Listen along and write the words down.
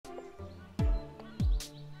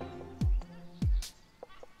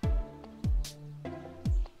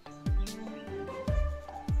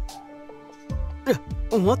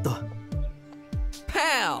What the?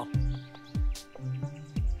 Pal!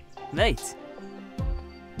 Mate.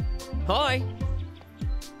 Hi!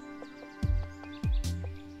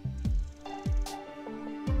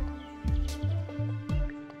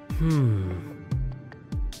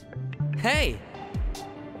 Hey!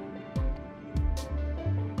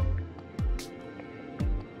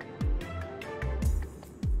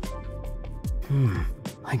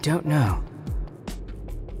 I don't know.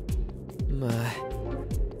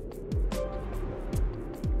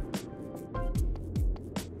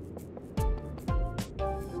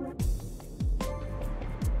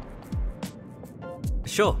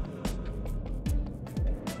 Sure.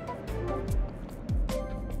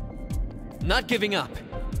 Not giving up.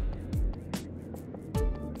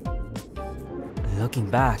 Looking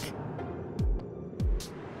back.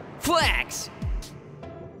 Flags!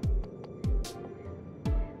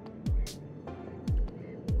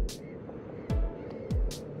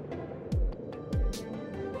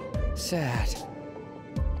 Sad.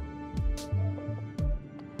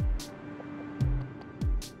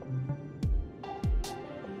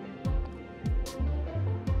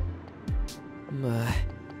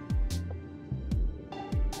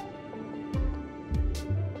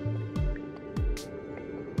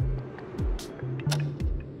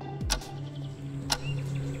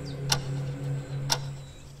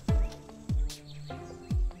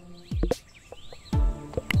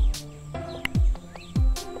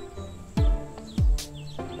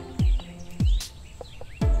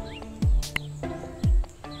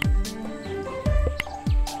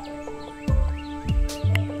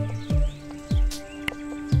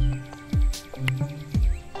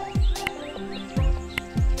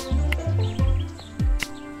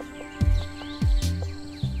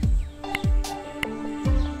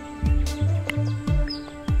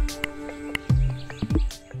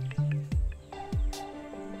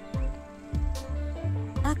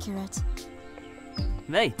 Accurate.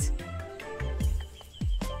 Mate.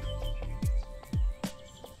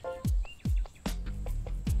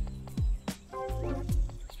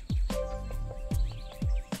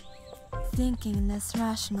 Thinking this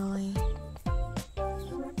rationally.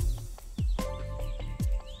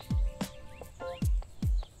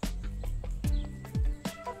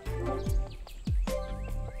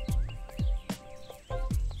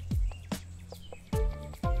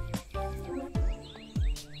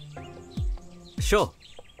 Sure.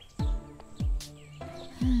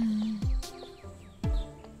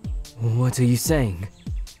 What are you saying?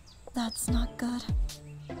 That's not good.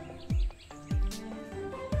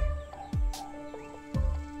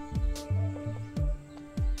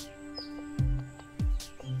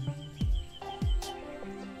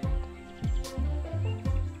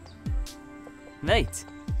 Mate.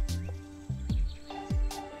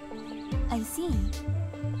 I see.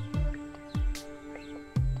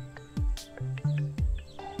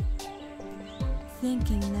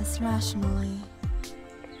 Thinking this rationally.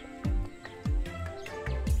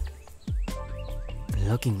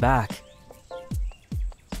 Looking back.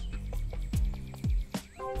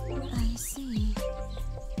 I see.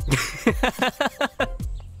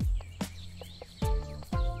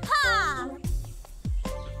 Ha!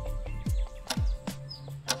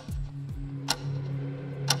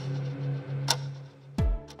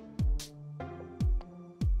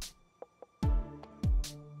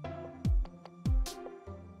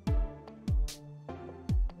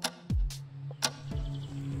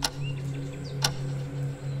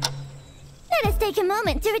 Let us take a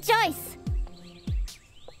moment to rejoice.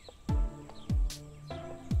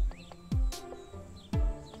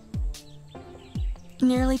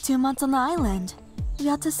 Nearly 2 months on the island. We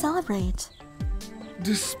ought to celebrate.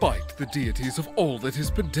 Despite the deities of all that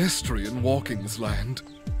is pedestrian walking this land.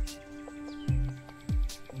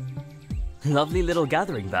 Lovely little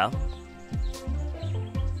gathering, Val.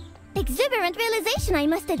 Exuberant realization, I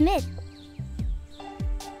must admit.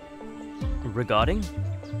 Regarding?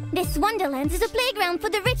 This Wonderland is a playground for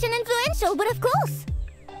the rich and influential, but of course.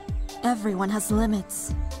 Everyone has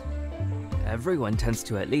limits. Everyone tends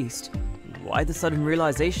to, at least. Why the sudden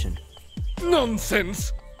realization?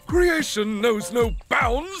 Nonsense! Creation knows no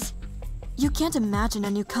bounds! You can't imagine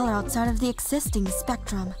a new color outside of the existing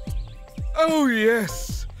spectrum. Oh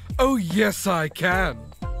yes! Oh yes I can!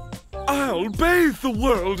 I'll bathe the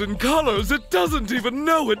world in colors it doesn't even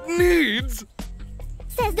know it needs!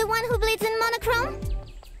 Says the one who bleeds in monochrome.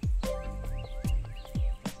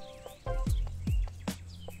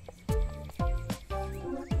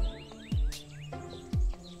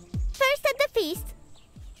 First at the feast.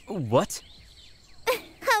 What?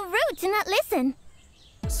 How rude to not listen.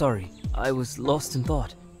 Sorry, I was lost in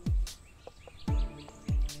thought.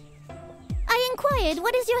 Kid,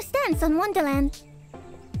 what is your stance on Wonderland?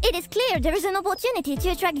 It is clear there is an opportunity to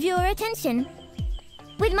attract viewer attention.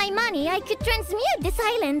 With my money, I could transmute this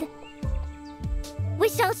island. We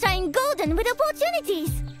shall shine golden with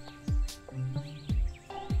opportunities.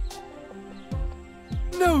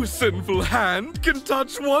 No sinful hand can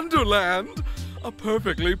touch Wonderland. A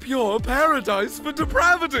perfectly pure paradise for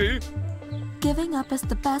depravity. Giving up is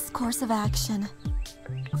the best course of action.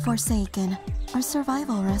 Forsaken, our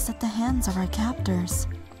survival rests at the hands of our captors.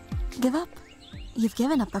 Give up. You've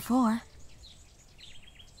given up before.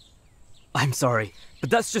 I'm sorry, but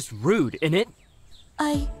that's just rude, innit?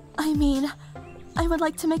 I mean, I would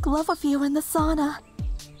like to make love with you in the sauna.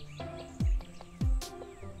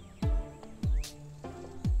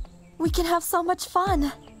 We can have so much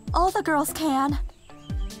fun. All the girls can.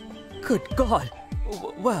 Good God.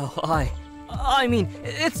 Well, I mean,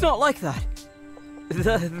 it's not like that.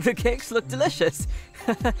 The cakes look delicious.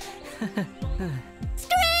 Scream!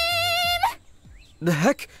 The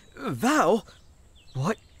heck? Val?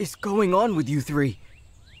 What is going on with you three?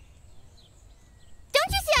 Don't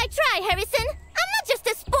you see I try, Harrison? I'm not just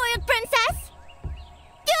a spoiled princess.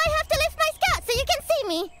 Do I have to lift my skirt so you can see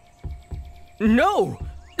me? No!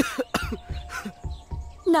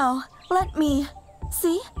 No, let me.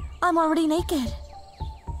 See? I'm already naked.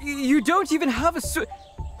 You don't even have a suit.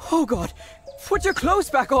 Oh God, put your clothes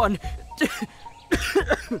back on.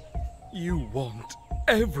 You want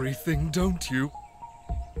everything, don't you?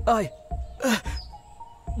 Bite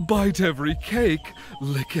every cake,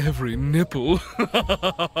 lick every nipple. Choke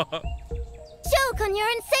on your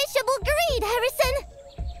insatiable greed, Harrison.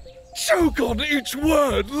 Choke on each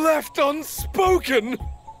word left unspoken.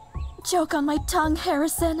 Choke on my tongue,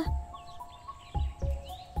 Harrison.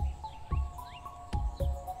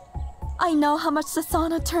 I know how much the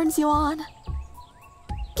sauna turns you on.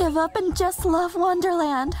 Give up and just love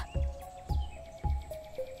Wonderland.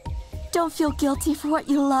 Don't feel guilty for what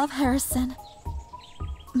you love, Harrison.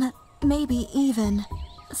 Maybe even,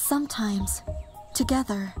 sometimes,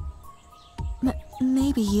 together.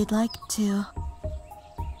 Maybe you'd like to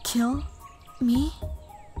kill me?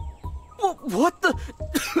 What the...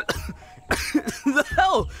 the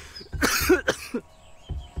hell?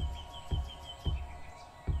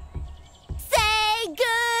 Say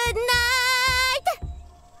good night!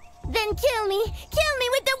 Then kill me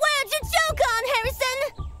with the words you choke on, Harrison!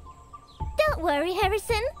 Don't worry,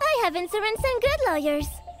 Harrison. I have insurance and good lawyers.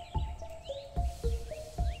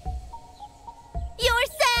 Your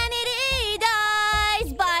sanity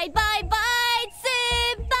dies. Bite, bite, bite,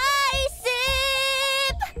 sip by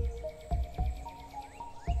sip.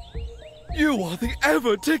 You are the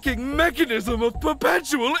ever-ticking mechanism of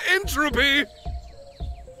perpetual entropy.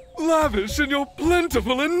 Lavish in your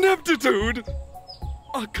plentiful ineptitude.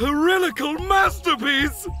 A Cyrillical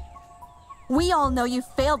masterpiece. We all know you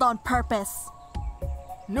failed on purpose.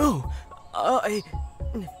 No, Prodigy,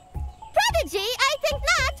 I think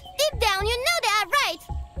not. Deep down, you know they are right.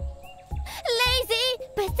 Lazy,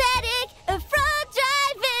 pathetic, a fraud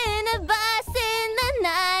driving a bus in the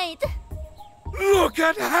night. Look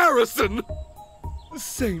at Harrison!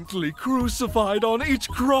 Saintly crucified on each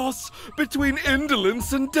cross between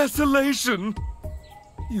indolence and desolation.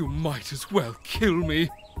 You might as well kill me.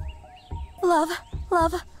 Love.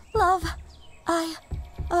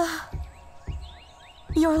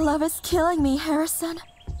 Your love is killing me, Harrison.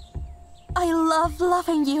 I love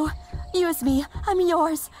loving you. Use me. I'm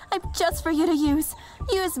yours. I'm just for you to use.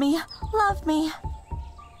 Use me. Love me.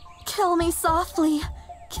 Kill me softly.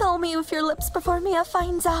 Kill me with your lips before Mia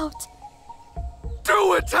finds out.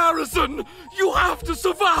 Do it, Harrison! You have to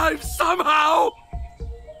survive somehow!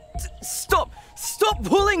 Stop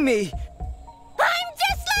pulling me! I'm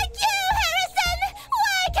just like you, Harrison!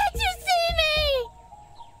 Why can't you see me?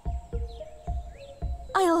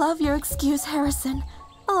 I love your excuse, Harrison.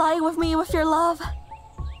 Lie with me with your love.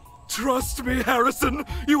 Trust me, Harrison!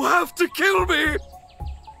 You have to kill me!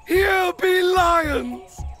 Here be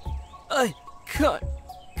lions! I can't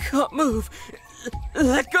move.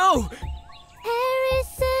 Let go!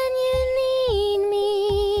 Harrison, you need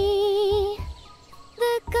me.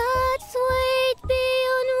 The gods wait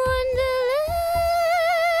beyond Wonderland.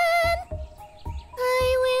 I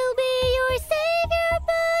will be your savior,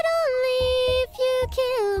 but only if you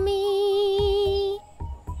kill me.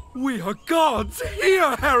 We are gods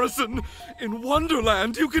here, Harrison! In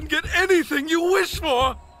Wonderland, you can get anything you wish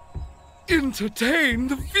for! Entertain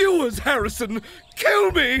the viewers, Harrison!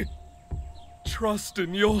 Kill me! Trust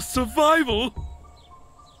in your survival!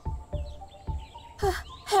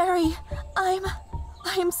 Harry, I'm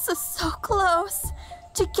so close.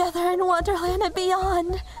 Together in Wonderland and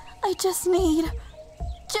beyond. I just need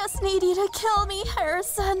just need you to kill me,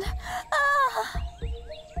 Harrison. Ah!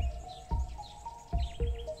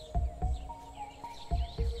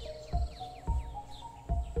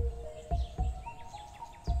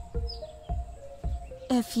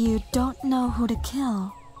 If you don't know who to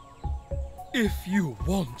kill, If you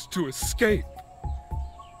want to escape,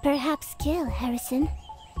 Perhaps kill Harrison.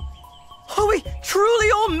 Are we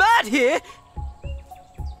truly all mad here?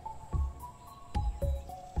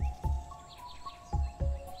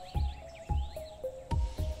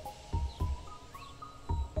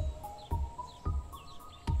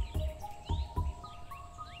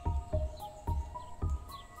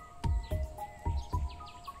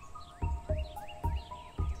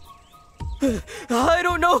 I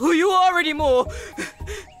don't know who you are anymore.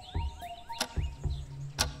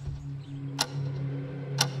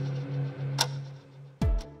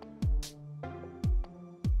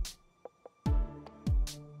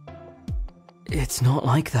 It's not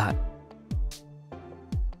like that.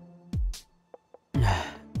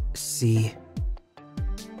 See?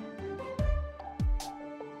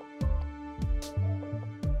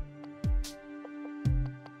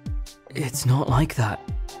 It's not like that.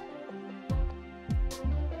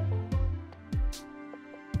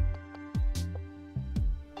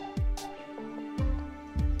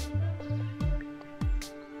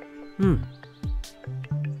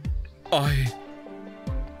 I...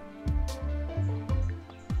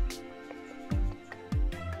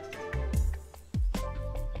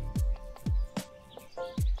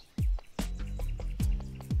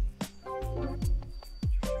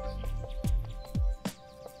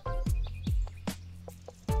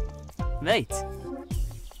 Mate.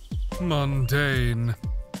 Mundane.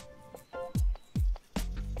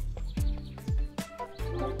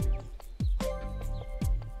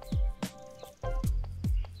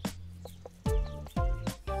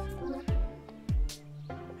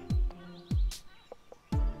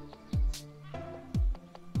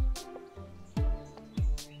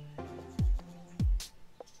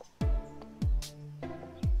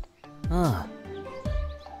 Ah.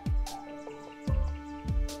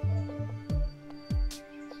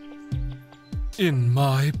 In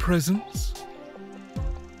my presence?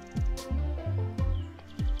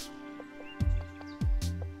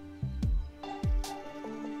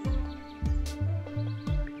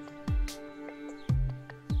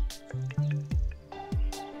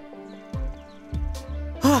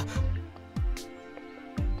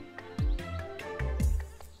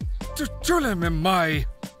 Tuleme mai.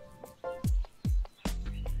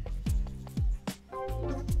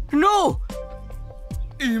 No!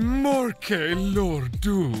 Imorke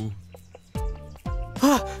lordu.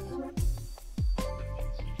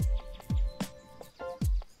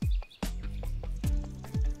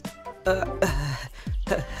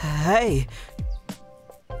 Hey.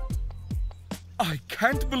 I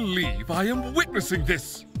can't believe I am witnessing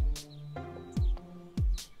this.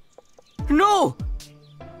 No!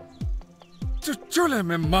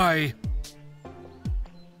 Tuleme mai.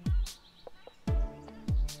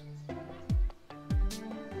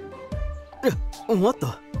 What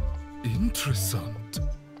the? Interessant.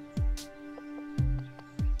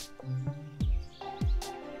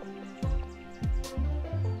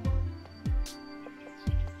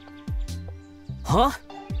 Huh?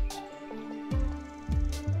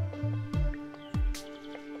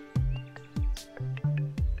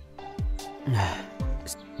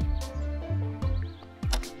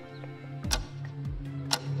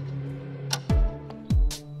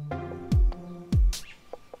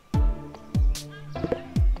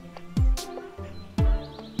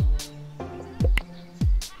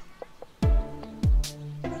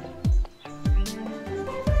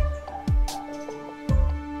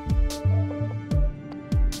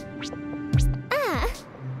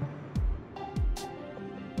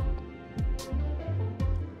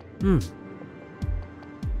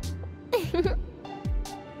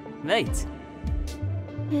 Mate.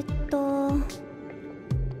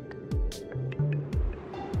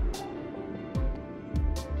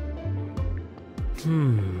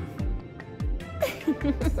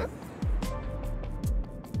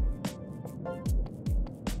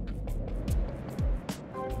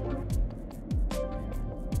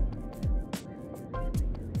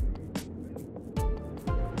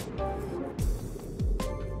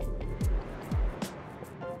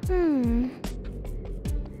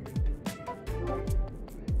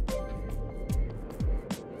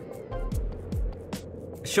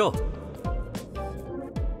 Sure.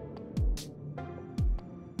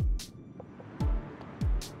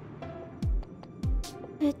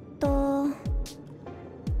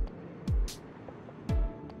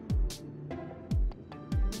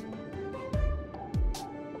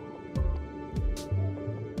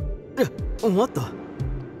 What the?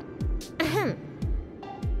 Ahem.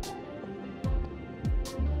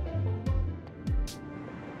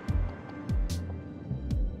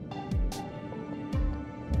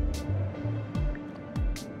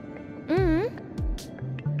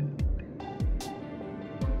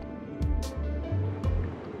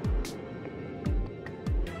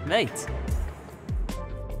 Mate.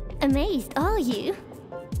 Amazed, are you?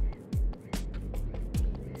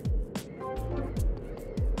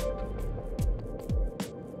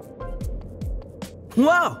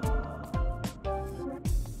 Wow!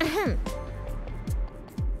 Ahem.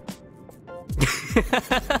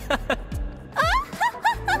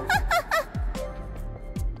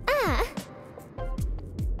 Ah.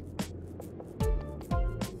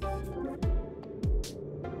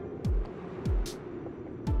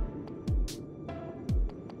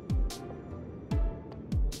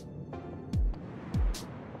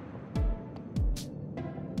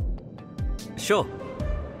 Sure.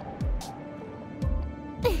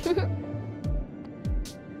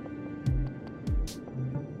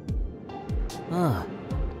 Ah.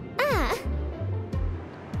 Ah.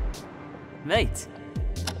 Mate.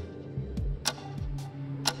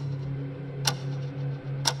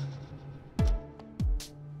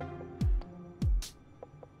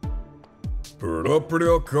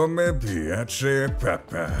 Proprio come piace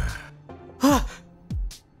papà. Ah!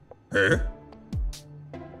 Eh?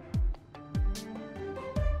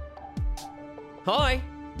 Hi.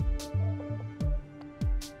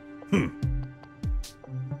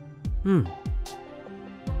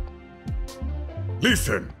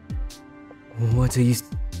 Listen, What are you...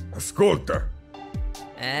 ascolta.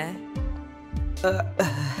 Eh?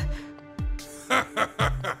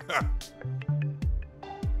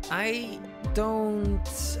 I don't,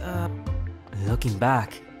 Looking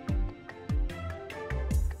back.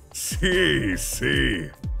 Sì, sì.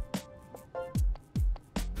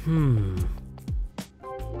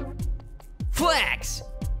 Flax!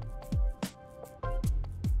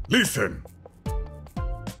 Listen,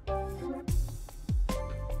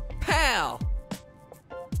 Pal!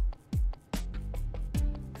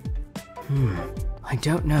 I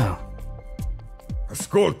don't know.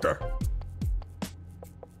 ascolta.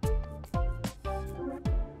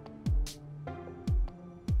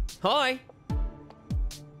 Hi.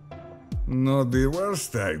 Not the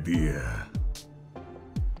worst idea.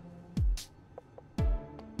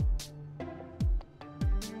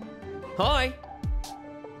 Hi.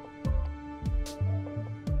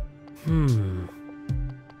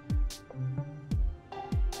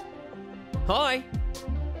 Hi.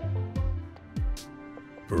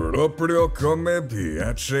 Proprio come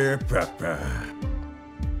piace papà.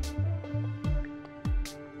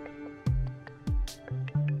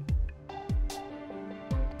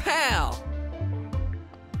 Pal!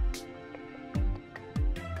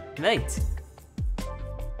 Mate.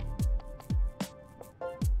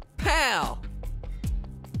 Pal!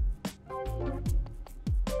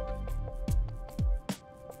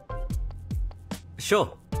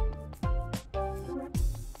 Sure.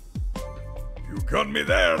 You got me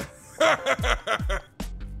there.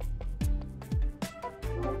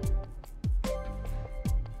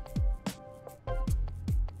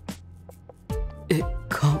 It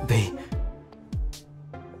can't be.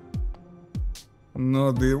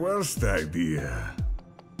 Not the worst idea.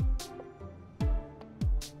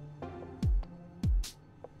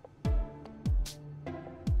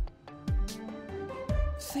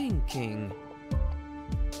 Thinking.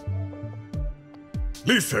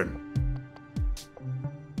 Listen,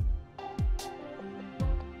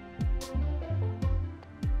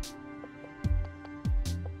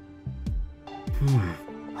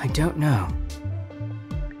 I don't know.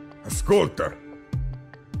 ascolta.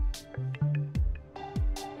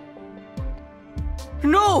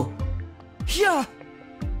 No! Yeah!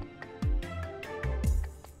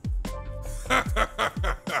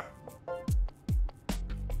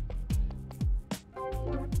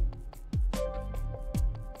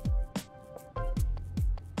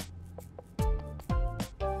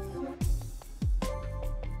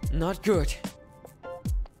 Not good.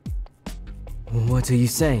 What are you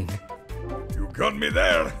saying? You got me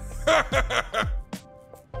there.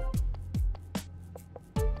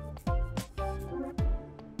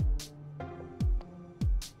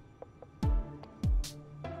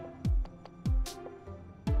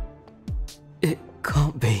 It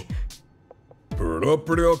can't be.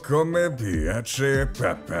 Proprio come piace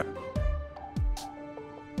papà.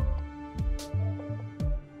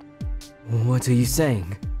 What are you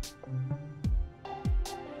saying?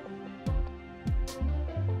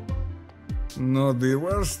 Not the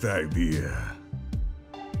worst idea.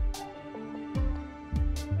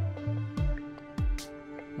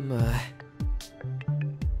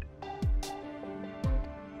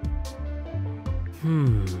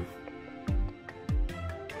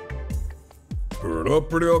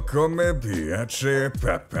 Proprio come piace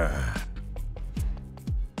papà.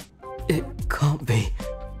 It can't be.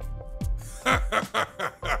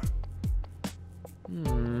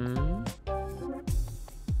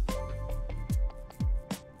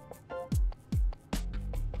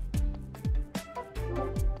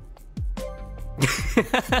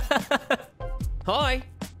 Hi.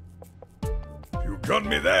 You got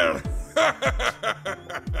me there.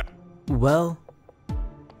 Well,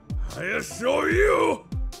 I assure you.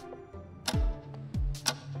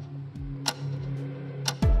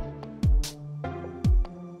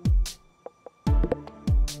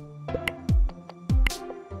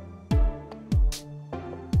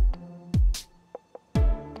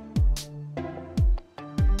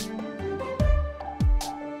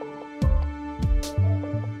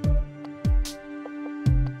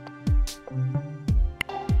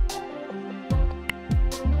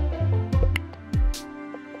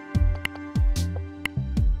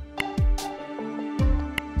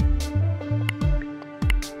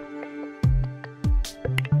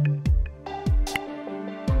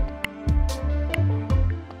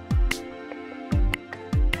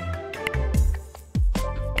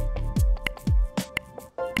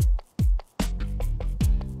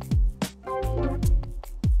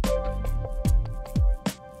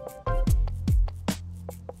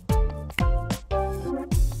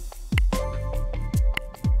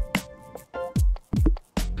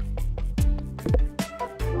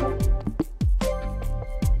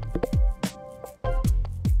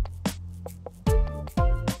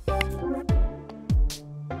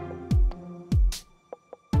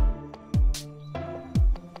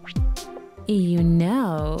 You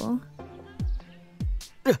know.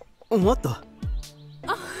 What the?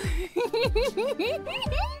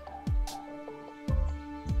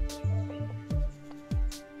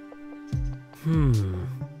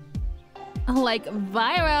 Like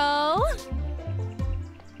viral.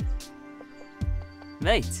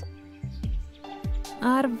 Mate.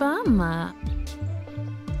 Arbama.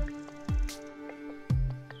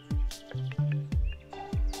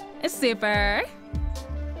 Super.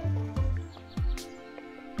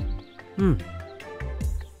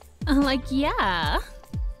 Like, yeah.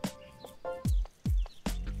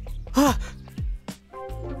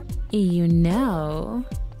 You know.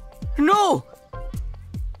 No!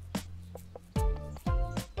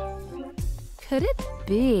 Could it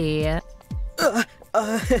be?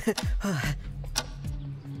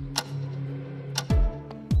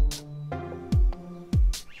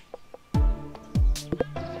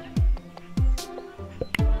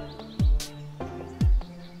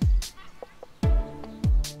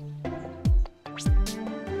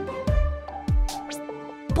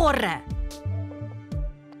 Porra!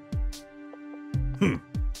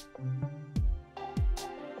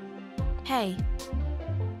 Hey.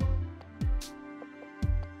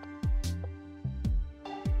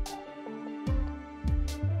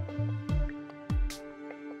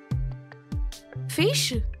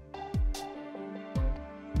 Fish?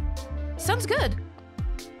 Sounds good.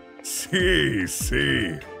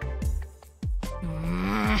 Sí.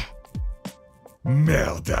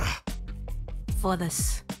 Merda. For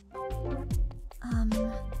this.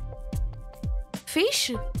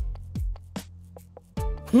 Fish?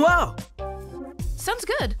 Wow! Sounds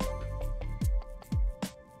good.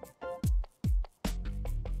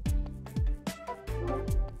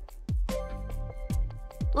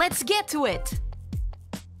 Let's get to it.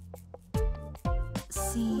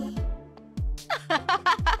 See.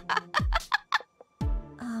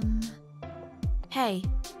 Hey.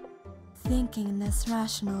 Thinking this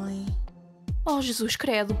rationally. Oh, Jesus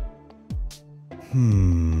credo.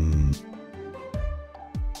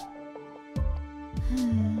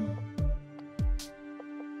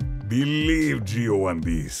 Believe Gio on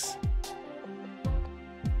this.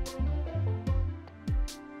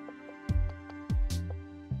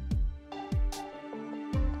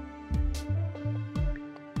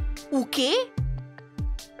 O quê?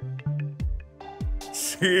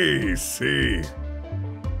 Sí.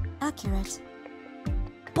 Accurate.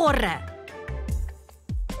 Porra!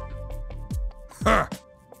 Ha!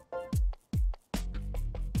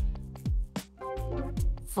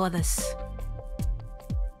 For this.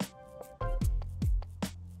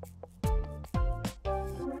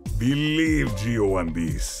 Believe Gio on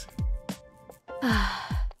this.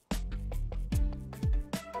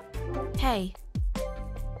 Hey.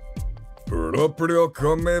 Proprio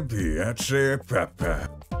come piace papà.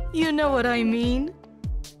 You know what I mean?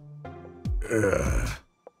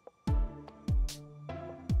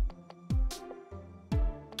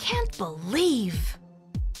 believe.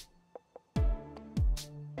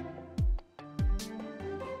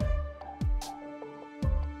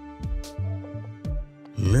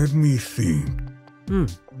 Let me think.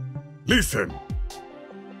 Listen.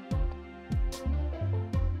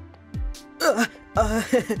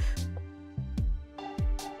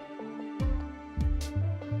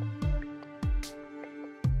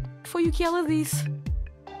 Foi o que ela disse.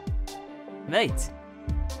 Mate.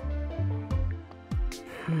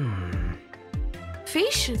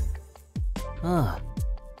 Fixe. Ah.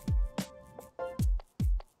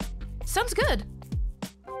 Sounds good.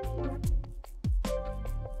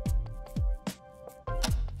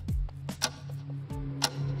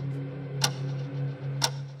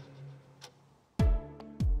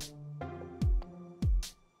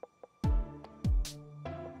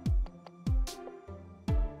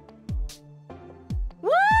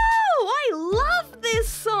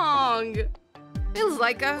 Feels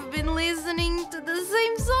like I've been listening to the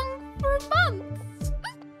same song for months.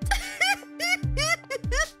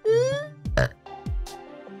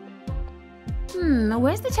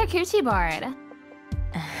 Where's the charcuterie board?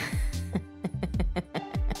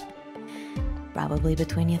 Probably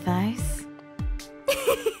between your thighs.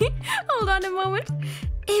 Hold on a moment.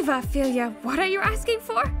 Eva, Philia, what are you asking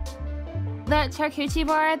for? The charcuterie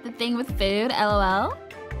board, the thing with food, lol.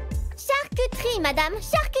 Charcuterie, madame,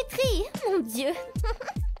 charcuterie. Mon Dieu.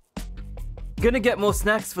 Gonna get more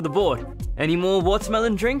snacks for the board. Any more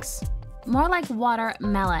watermelon drinks? More like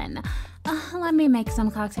watermelon. Let me make some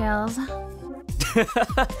cocktails.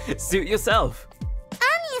 Suit yourself.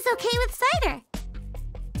 Annie is okay with cider.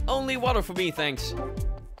 Only water for me, thanks.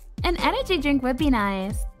 An energy drink would be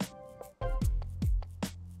nice.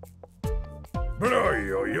 Bro,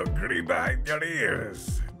 you're green behind your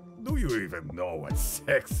ears. Do you even know what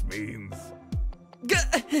sex means?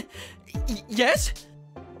 Yes?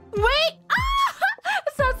 Wait!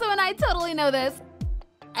 So and I totally know this.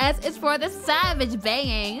 S is for the savage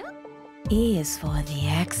banging. E is for the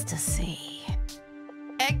ecstasy.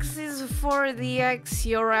 X is for the ex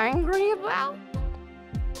you're angry about?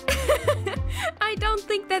 I don't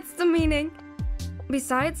think that's the meaning.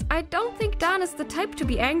 Besides, I don't think Dan is the type to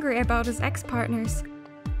be angry about his ex-partners.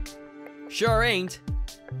 Sure ain't.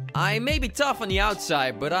 I may be tough on the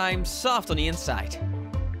outside, but I'm soft on the inside.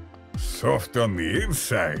 Soft on the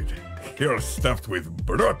inside. You're stuffed with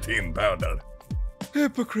protein powder.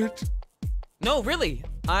 Hypocrite. No, really.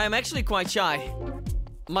 I'm actually quite shy.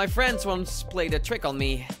 My friends once played a trick on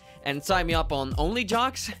me and signed me up on Only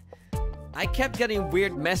Jocks. I kept getting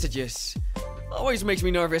weird messages. Always makes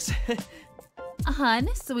me nervous. Hun,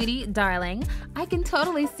 sweetie, darling, I can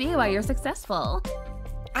totally see why you're successful.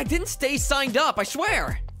 I didn't stay signed up, I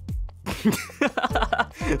swear.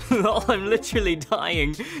 Lol, I'm literally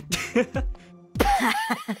dying.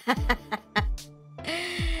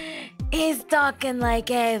 He's talking like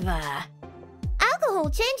Eva. Alcohol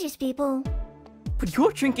changes people. But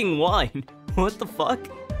you're drinking wine. What the fuck?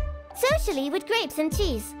 Socially with grapes and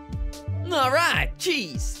cheese. Alright,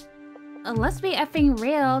 cheese. Let's be effing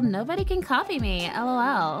real. Nobody can copy me,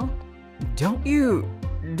 lol. Don't you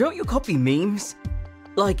copy memes?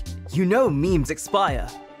 Like, you know memes expire.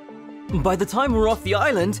 By the time we're off the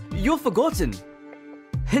island, you're forgotten.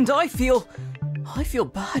 And I feel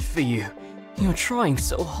bad for you. You're trying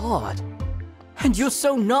so hard. And you're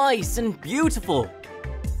so nice and beautiful.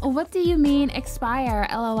 What do you mean expire,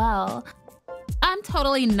 lol? I'm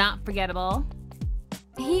totally not forgettable.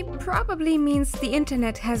 He probably means the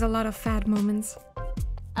internet has a lot of fad moments.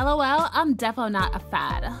 LOL, I'm defo not a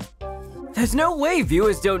fad. There's no way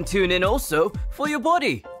viewers don't tune in also for your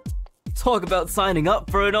body. Talk about signing up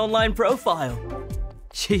for an online profile.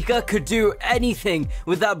 Chica could do anything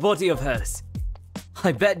with that body of hers.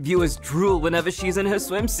 I bet viewers drool whenever she's in her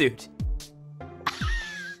swimsuit.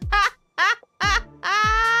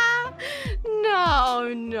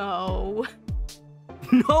 No.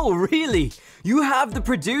 No, really. You have the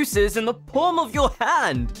producers in the palm of your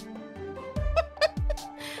hand.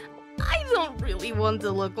 I don't really want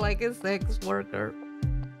to look like a sex worker.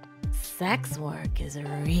 Sex work is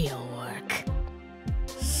real work.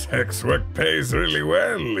 Sex work pays really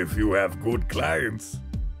well if you have good clients.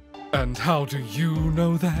 And how do you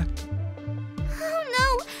know that? Oh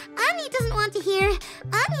no, Annie doesn't want to hear.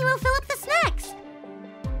 Annie will fill up the snacks.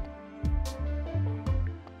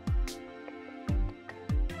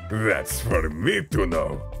 That's for me to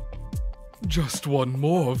know. Just one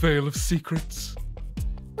more veil of secrets.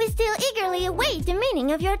 We still eagerly await the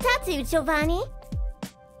meaning of your tattoo, Giovanni.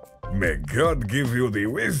 May God give you the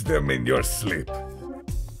wisdom in your sleep.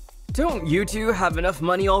 Don't you two have enough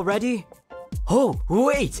money already? Oh,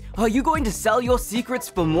 wait! Are you going to sell your secrets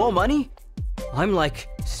for more money? I'm like,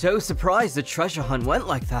 so surprised the treasure hunt went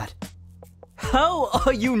like that. How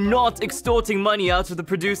are you not extorting money out of the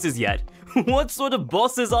producers yet? What sort of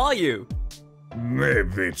bosses are you?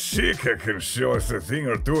 Maybe Chica can show us a thing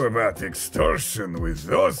or two about extortion with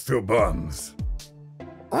those two bums.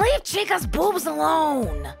 Leave Chica's boobs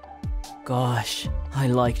alone! Gosh, I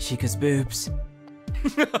like Chica's boobs.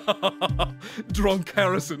 Drunk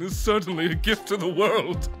Harrison is certainly a gift to the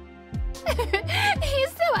world. He's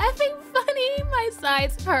so effing funny. My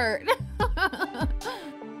sides hurt.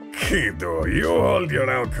 Kiddo, you hold your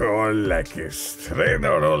alcohol like a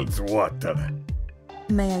strainer holds water.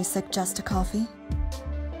 May I suggest a coffee?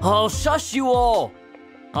 I'll shush you all!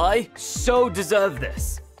 I so deserve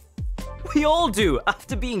this. We all do,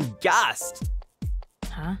 after being gassed.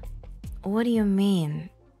 Huh? What do you mean,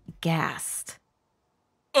 gassed?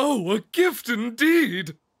 Oh, a gift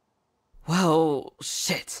indeed! Well,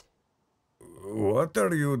 shit. What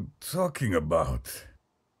are you talking about?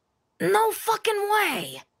 No fucking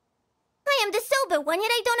way! I am the sober one,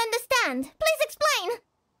 yet I don't understand. Please explain.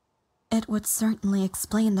 It would certainly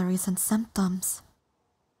explain the recent symptoms.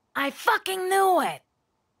 I fucking knew it!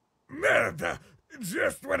 Merda!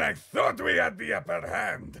 Just when I thought we had the upper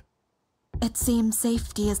hand! It seems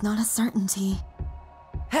safety is not a certainty.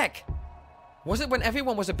 Heck! Was it when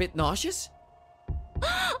everyone was a bit nauseous?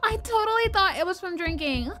 I totally thought it was from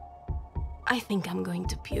drinking. I think I'm going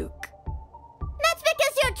to puke. That's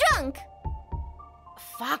because you're drunk.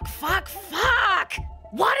 Fuck!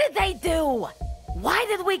 What did they do? Why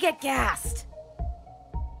did we get gassed?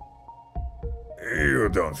 You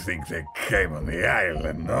don't think they came on the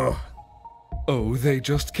island, no? Oh, they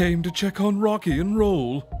just came to check on Rocky and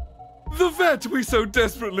Roll. The vet we so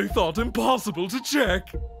desperately thought impossible to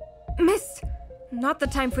check. Miss, not the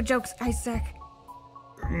time for jokes, Isaac.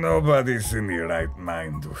 Nobody's in the right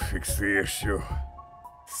mind to fix the issue.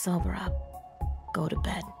 Sober up. Go to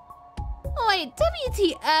bed. Wait,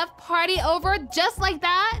 WTF? Party over just like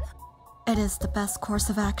that? It is the best course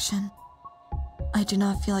of action. I do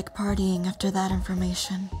not feel like partying after that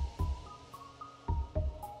information.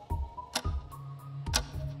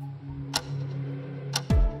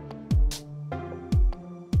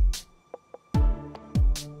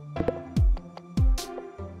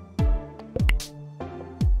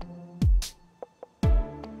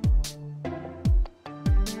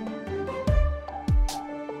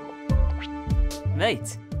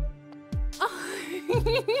 Mate.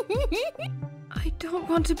 I don't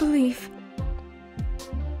want to believe.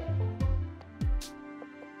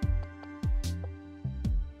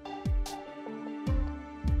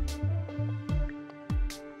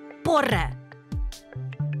 Porra!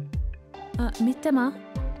 Mittema.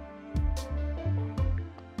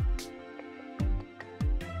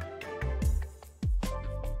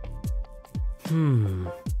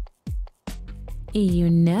 You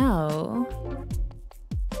know.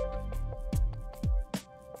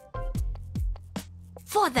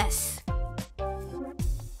 For this!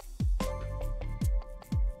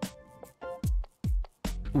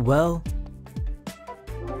 Well,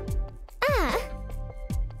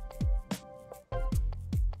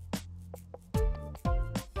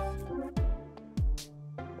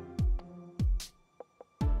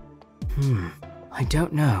 I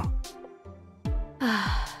don't know.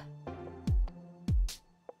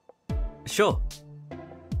 Sure.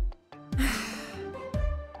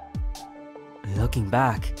 Looking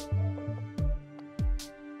back,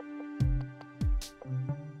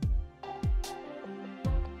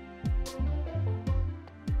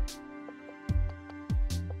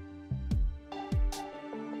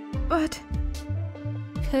 But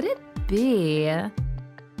Could it be?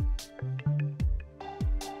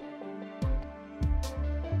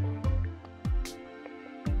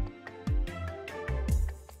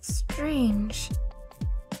 strange.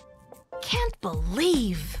 Can't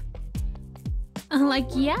believe. Like,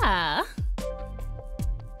 yeah.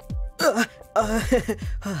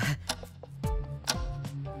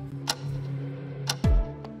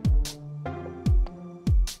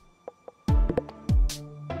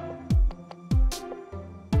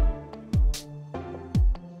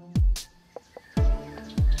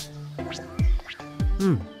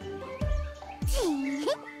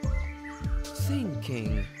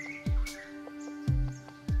 Thinking.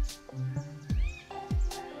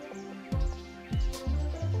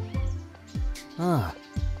 Ah.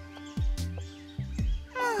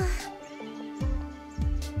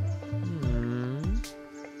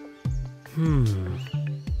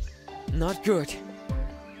 Not good.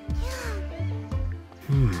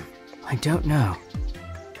 I don't know.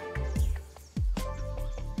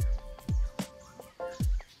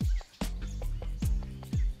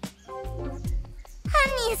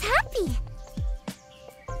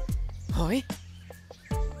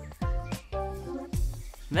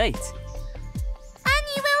 mate. And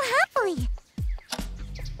you will happily.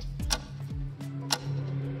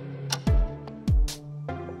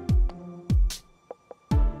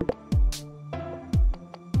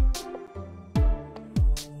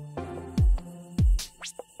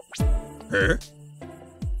 Eh?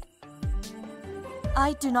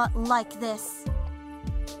 I do not like this.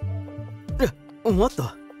 What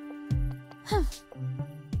the?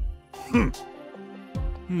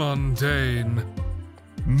 Mundane.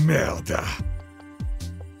 Merda.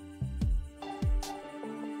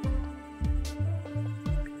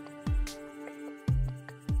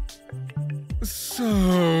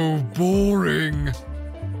 So boring.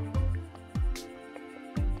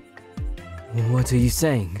 What are you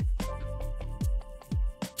saying?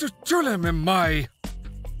 Chule me mai.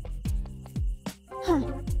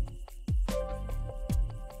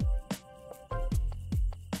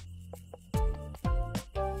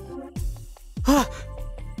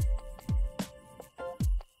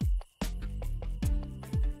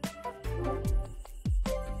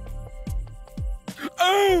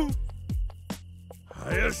 Oh!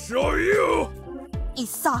 I assure you!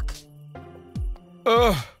 Isak.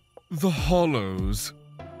 The hollows.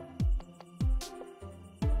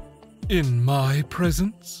 In my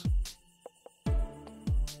presence?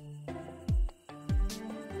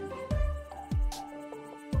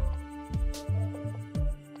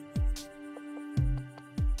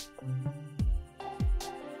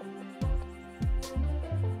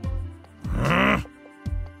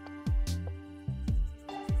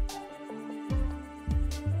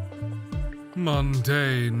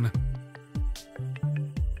 Mundane.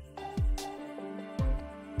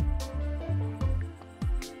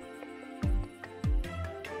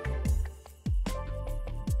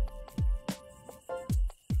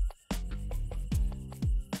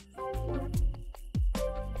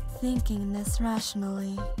 Thinking this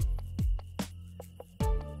rationally.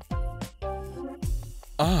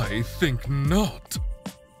 I think not.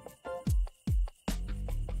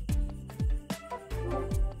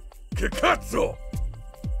 Kikatsu!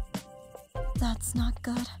 That's not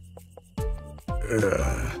good.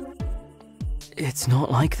 It's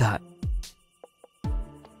not like that.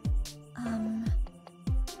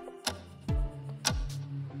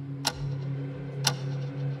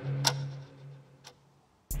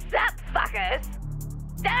 That fuckers!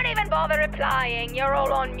 Don't even bother replying, you're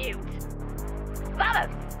all on mute. Vamos!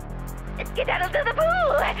 Let's get out of the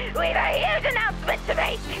pool! We've a huge announcement to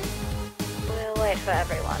make! We'll wait for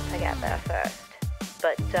everyone to get there first.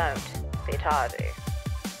 But don't be tardy.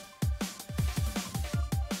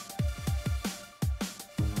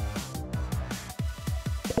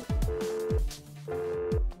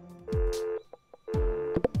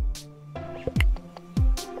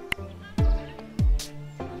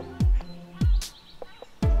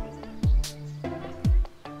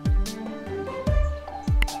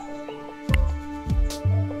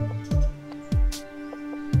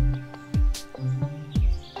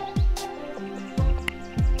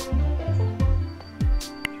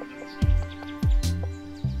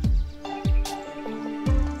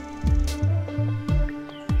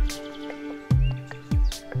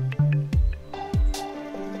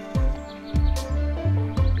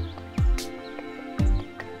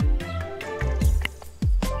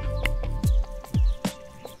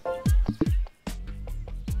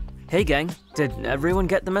 Hey gang, did everyone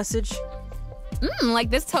get the message? Like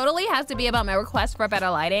this totally has to be about my request for better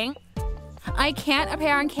lighting. I can't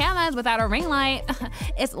appear on cameras without a ring light.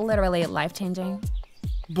 It's literally life-changing.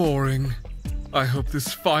 Boring. I hope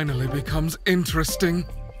this finally becomes interesting.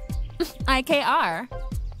 IKR.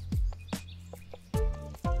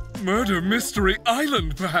 Murder Mystery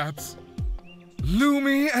Island, perhaps?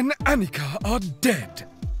 Lumi and Annika are dead.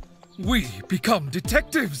 We become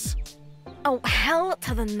detectives. Oh, hell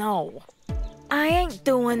to the no. I ain't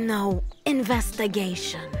doing no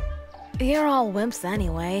investigation. You're all wimps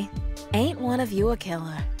anyway. Ain't one of you a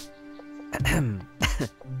killer?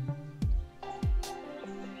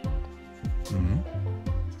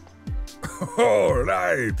 All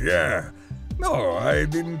right, yeah. No, I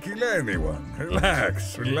didn't kill anyone.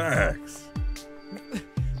 Relax, relax.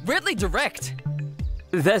 Weirdly direct.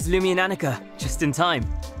 There's Lumi and Annika, just in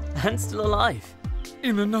time. And still alive.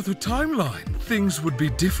 In another timeline, things would be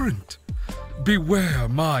different. Beware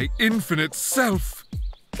my infinite self.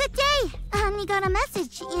 Good day. We got a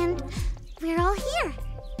message, and we're all here.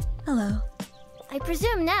 Hello. I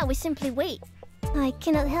presume now we simply wait. I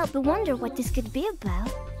cannot help but wonder what this could be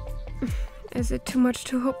about. Is it too much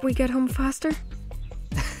to hope we get home faster?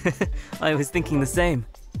 I was thinking the same.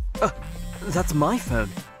 That's my phone.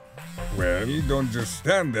 Well, don't just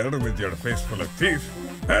stand there with your face full of teeth.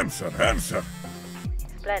 Answer, answer.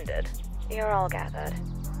 Splendid. You're all gathered.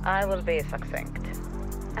 I will be succinct.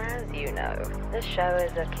 As you know, this show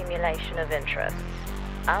is an accumulation of interests.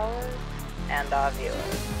 Ours and our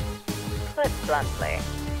viewers. Put bluntly,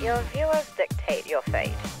 your viewers dictate your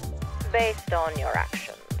fate, based on your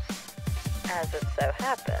actions. As it so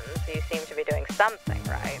happens, you seem to be doing something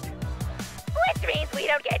right. Which means we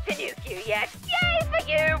don't get to nuke you yet. Yay for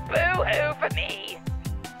you, boo-hoo for me!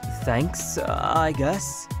 Thanks, I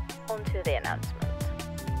guess. On to the announcement.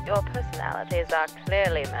 Your personalities are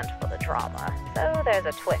clearly meant for the drama, so there's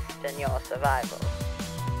a twist in your survival.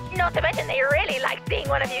 Not to mention they really like seeing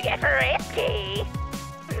one of you get risky.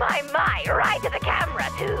 My, right to the camera,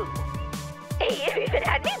 too. You even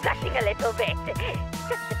had me blushing a little bit.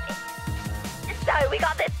 So we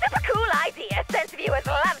got this super cool idea since viewers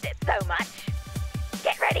loved it so much.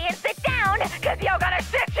 Get ready and sit down, because you're gonna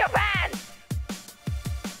shit your pants!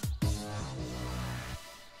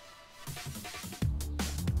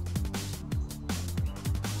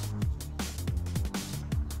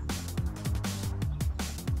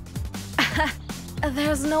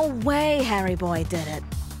 There's no way Harry Boy did it.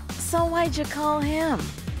 So why'd you call him?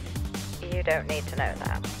 You don't need to know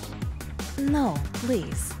that. No,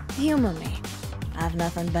 please. Humor me. I've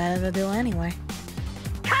nothing better to do anyway.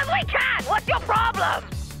 'Cause we can! What's your problem?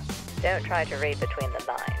 Don't try to read between the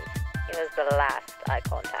lines. He was the last I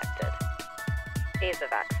contacted. Ease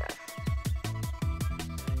of access.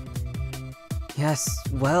 Yes,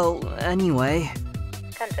 well, anyway.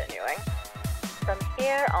 Continuing. From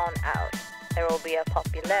here on out, there will be a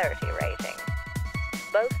popularity rating.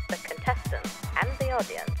 Both the contestants and the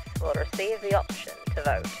audience will receive the option to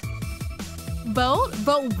vote. Vote?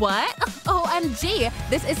 Vote what? OMG,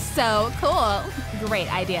 this is so cool.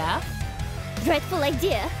 Great idea. Dreadful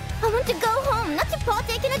idea. I want to go home, not to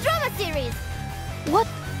partake in a drama series. What?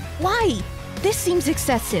 Why? This seems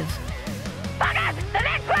excessive. Fuckers! The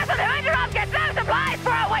next person who interrupts gets no supplies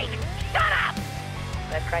for a week! Shut up!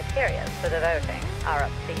 The criteria for the voting are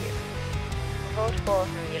up to you. Vote for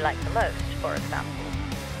whom you like the most, for example.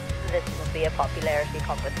 This will be a popularity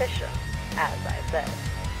competition, as I said.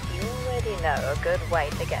 You already know a good way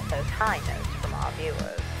to get those high notes from our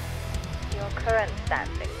viewers. Your current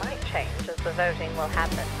standing might change as the voting will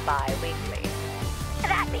happen bi-weekly.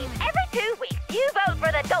 That means every 2 weeks you vote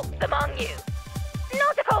for the dopes among you.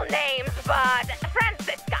 Not to call names, but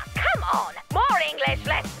Francisca, come on! More English,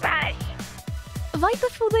 less Spanish! Vai-te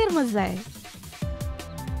foder, Mazé.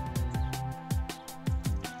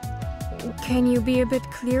 Can you be a bit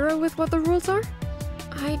clearer with what the rules are?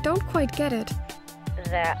 I don't quite get it.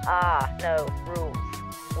 There are no rules.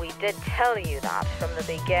 We did tell you that from the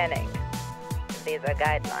beginning. These are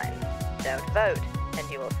guidelines. Don't vote, and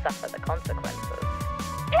you will suffer the consequences.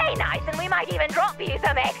 Play nice, and we might even drop you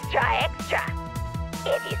some extra.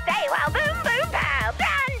 If you say well, boom, boom, pow,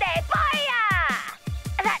 grande, fire!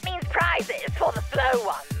 That means prizes for the slow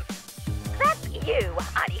ones. That's you,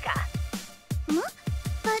 Annika. Huh?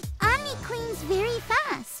 But Annie cleans very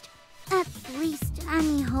fast. At least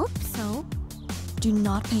Annie hopes so. Do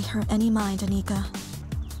not pay her any mind, Anika.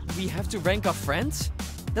 We have to rank our friends?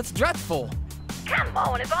 That's dreadful. Come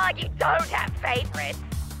on, it's like you don't have favorites.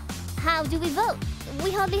 How do we vote?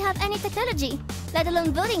 We hardly have any technology, let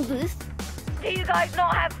alone voting booths. Do you guys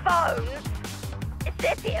not have phones?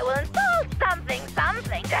 This here will install something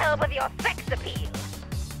to help with your sex appeal.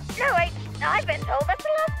 No, wait, I've been told that's the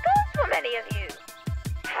last call for many of you.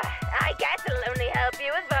 I guess it'll only help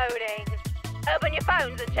you with voting. Open your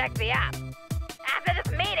phones and check the app. After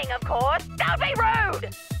this meeting, of course. Don't be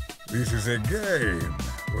rude! This is a game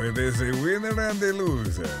where there's a winner and a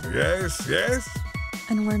loser. Yes, yes?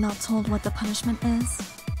 And we're not told what the punishment is?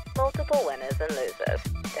 Multiple winners and losers.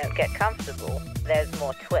 Don't get comfortable. There's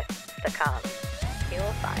more twists to come.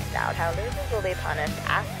 You'll find out how losers will be punished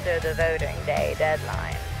after the voting day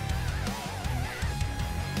deadline.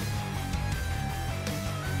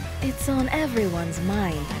 It's on everyone's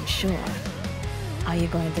mind, I'm sure. Are you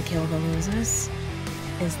going to kill the losers?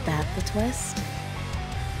 Is that the twist?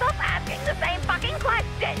 Stop asking the same fucking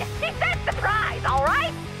question! He said surprise,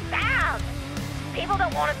 alright? Damn! People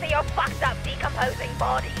don't want to see your fucked up, decomposing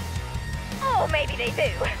body. Or maybe they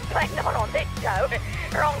do, but not on this show.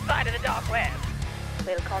 Wrong side of the dark web.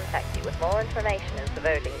 We'll contact you with more information as the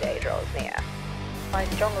voting day draws near. I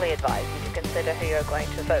strongly advise you to consider who you're going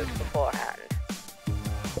to vote beforehand.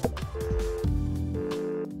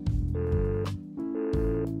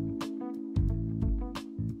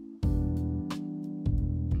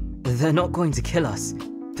 They're not going to kill us,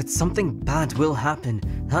 but something bad will happen,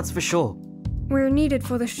 that's for sure. We're needed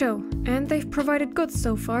for the show, and they've provided goods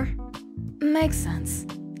so far. Makes sense.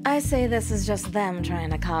 I say this is just them trying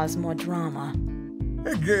to cause more drama.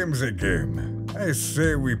 A game's a game. I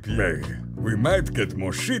say we play. We might get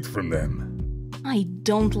more shit from them. I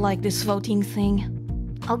don't like this voting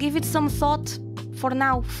thing. I'll give it some thought. For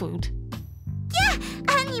now, food. Yeah,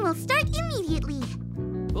 and we will start immediately.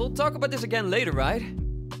 We'll talk about this again later, right?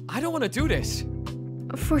 I don't want to do this.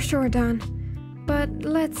 For sure, Dan. But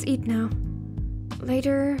let's eat now.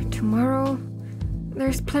 Later, tomorrow,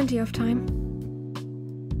 there's plenty of time.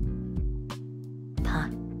 Huh.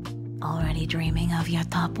 Already dreaming of your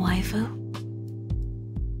top waifu?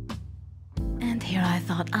 And here I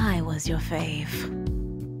thought I was your fave.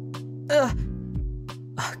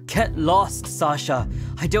 Get lost, Sasha.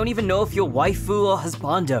 I don't even know if you're waifu or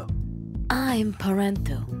husbando. I'm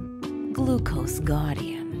Parento, Glucose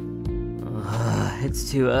Guardian.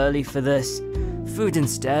 It's too early for this. Food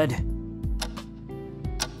instead.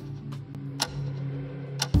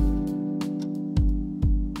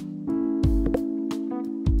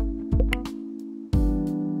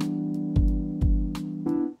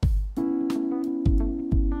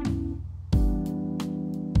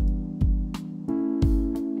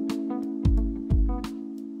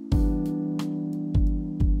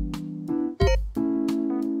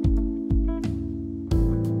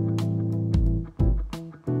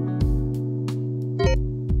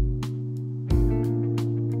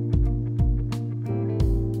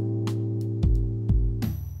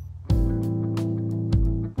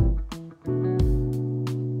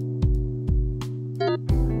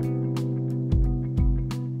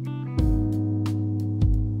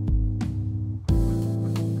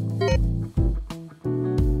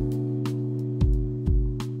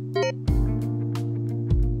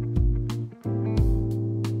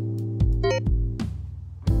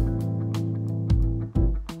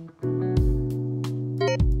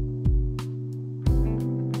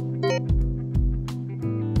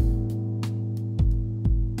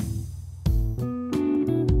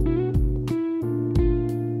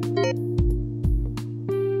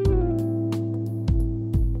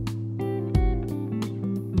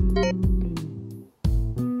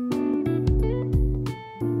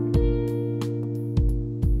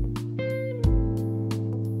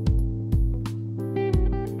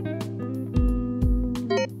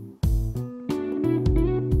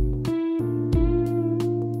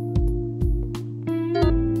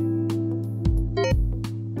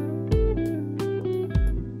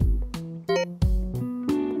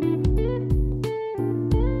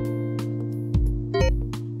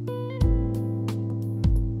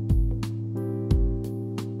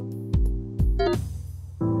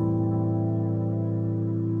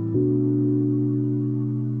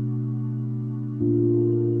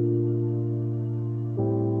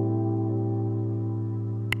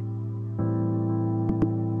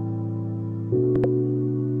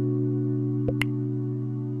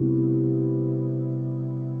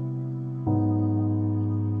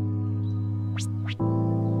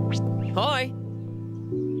 Hi.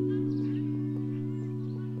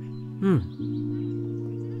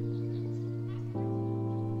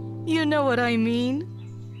 You know what I mean?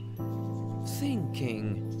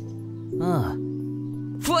 Thinking.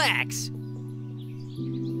 Flex!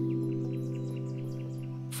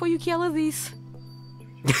 For you kill this.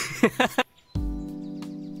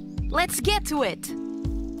 Let's get to it.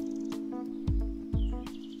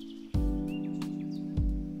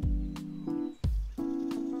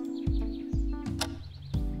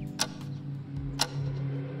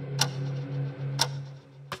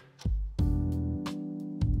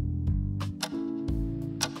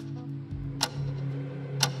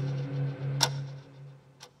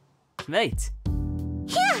 Mate.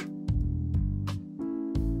 Yeah.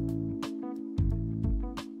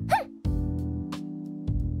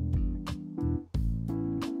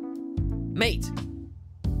 Mate.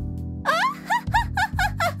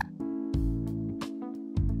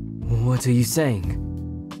 What are you saying?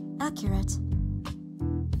 Accurate.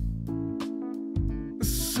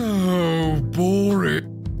 So boring.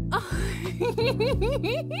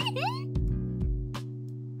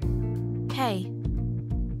 Hey.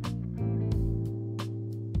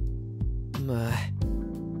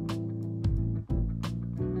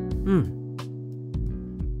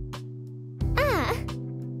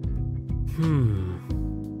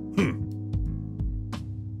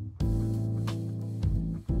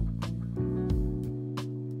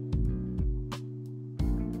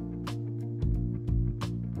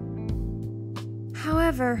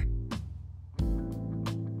 However,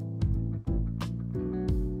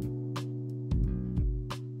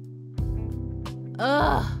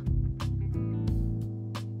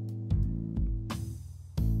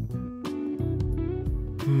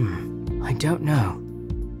 don't know.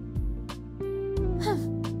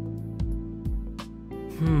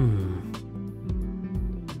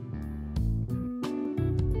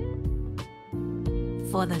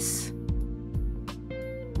 For this.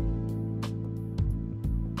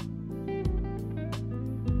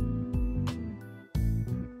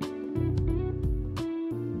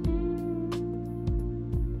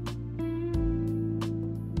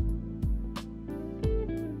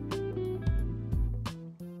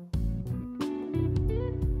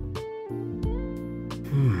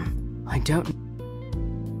 I don't...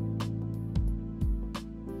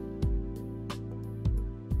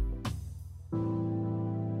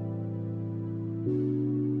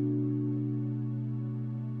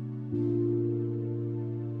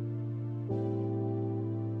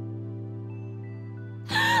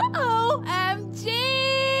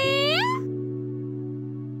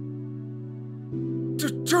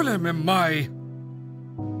 Tulemme mai.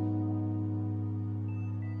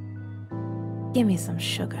 Give me some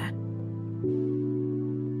sugar.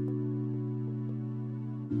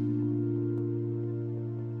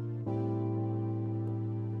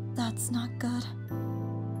 That's not good.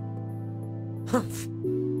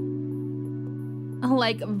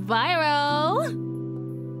 Like viral.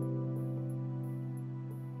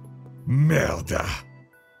 Merda.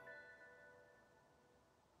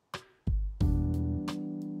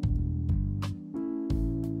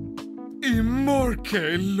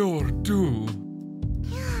 Imorke lordu.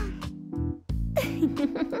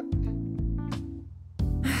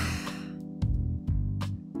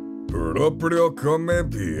 Proprio come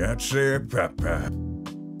piace papà.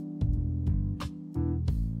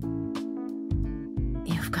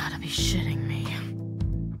 You've gotta be shitting me.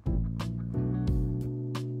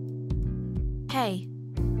 Hey.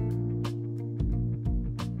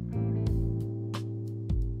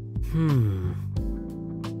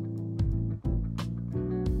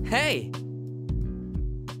 Hey!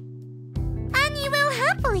 And you will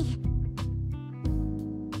happily.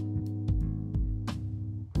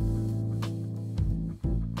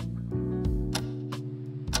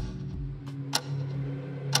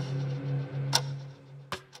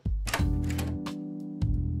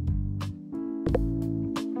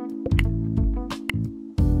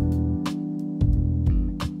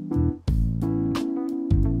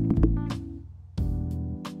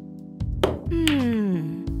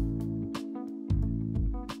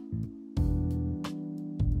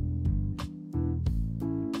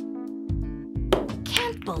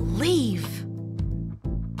 Can't believe.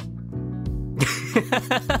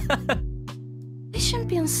 This shouldn't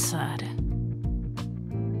be absurd.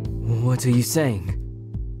 What are you saying?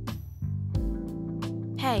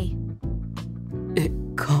 Hey. It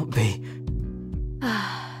can't be.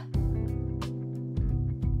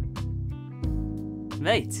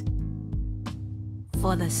 Mate.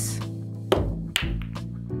 For this.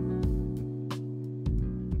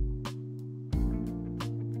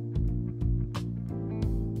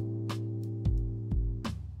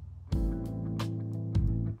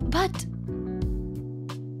 But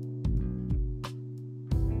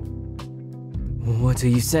What are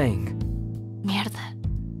you saying? mierda.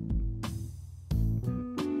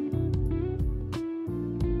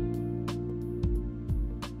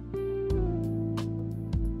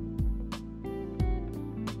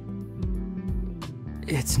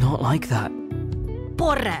 It's not like that.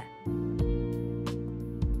 Porra.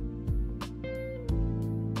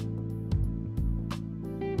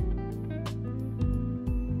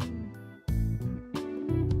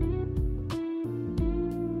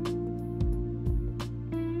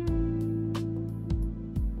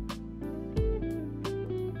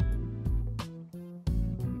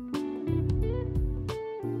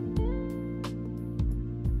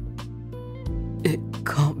 It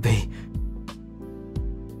can't be.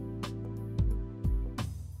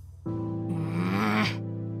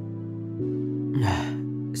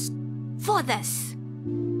 For this.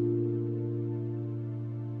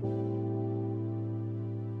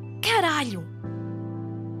 Caralho.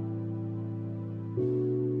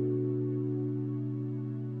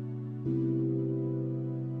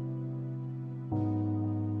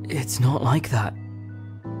 It's not like that.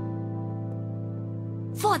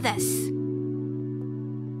 For this.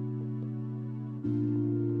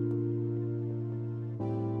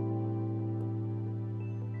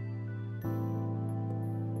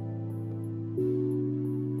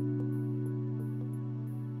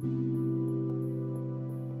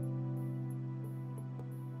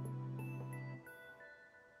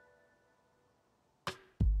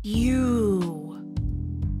 You.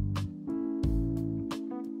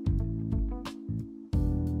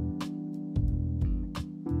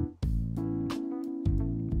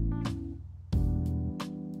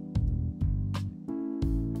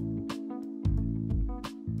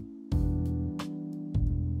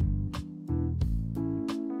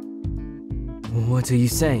 What are you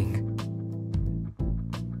saying?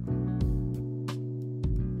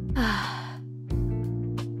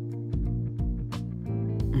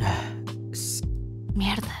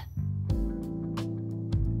 Mierda.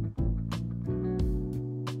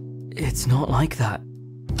 It's not like that.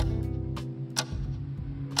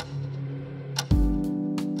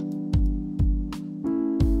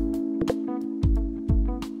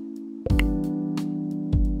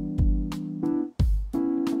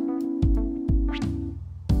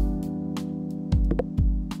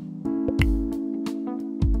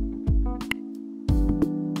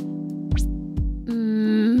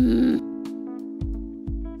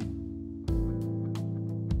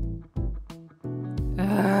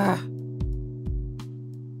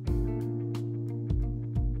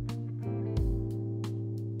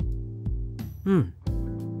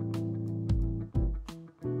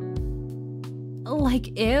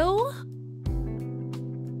 Like, ew?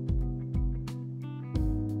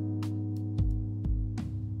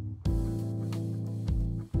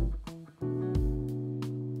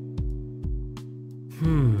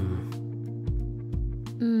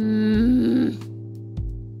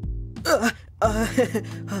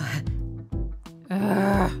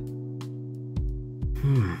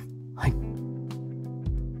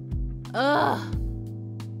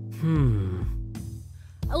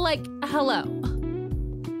 Like, hello.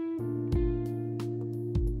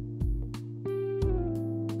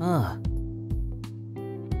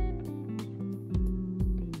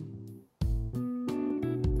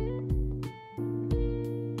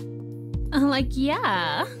 Like,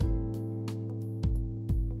 yeah.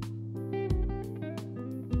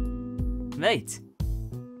 Mate.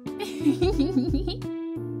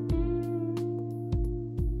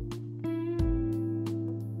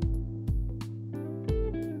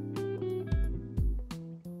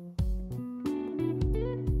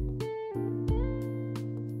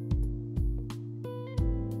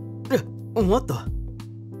 What the?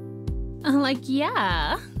 Like,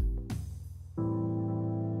 yeah.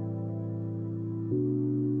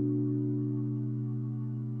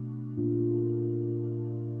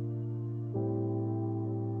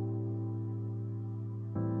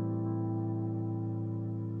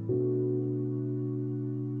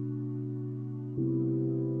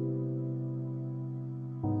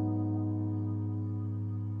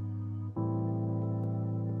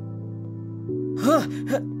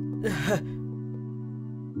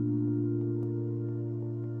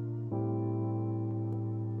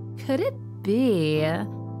 Could it be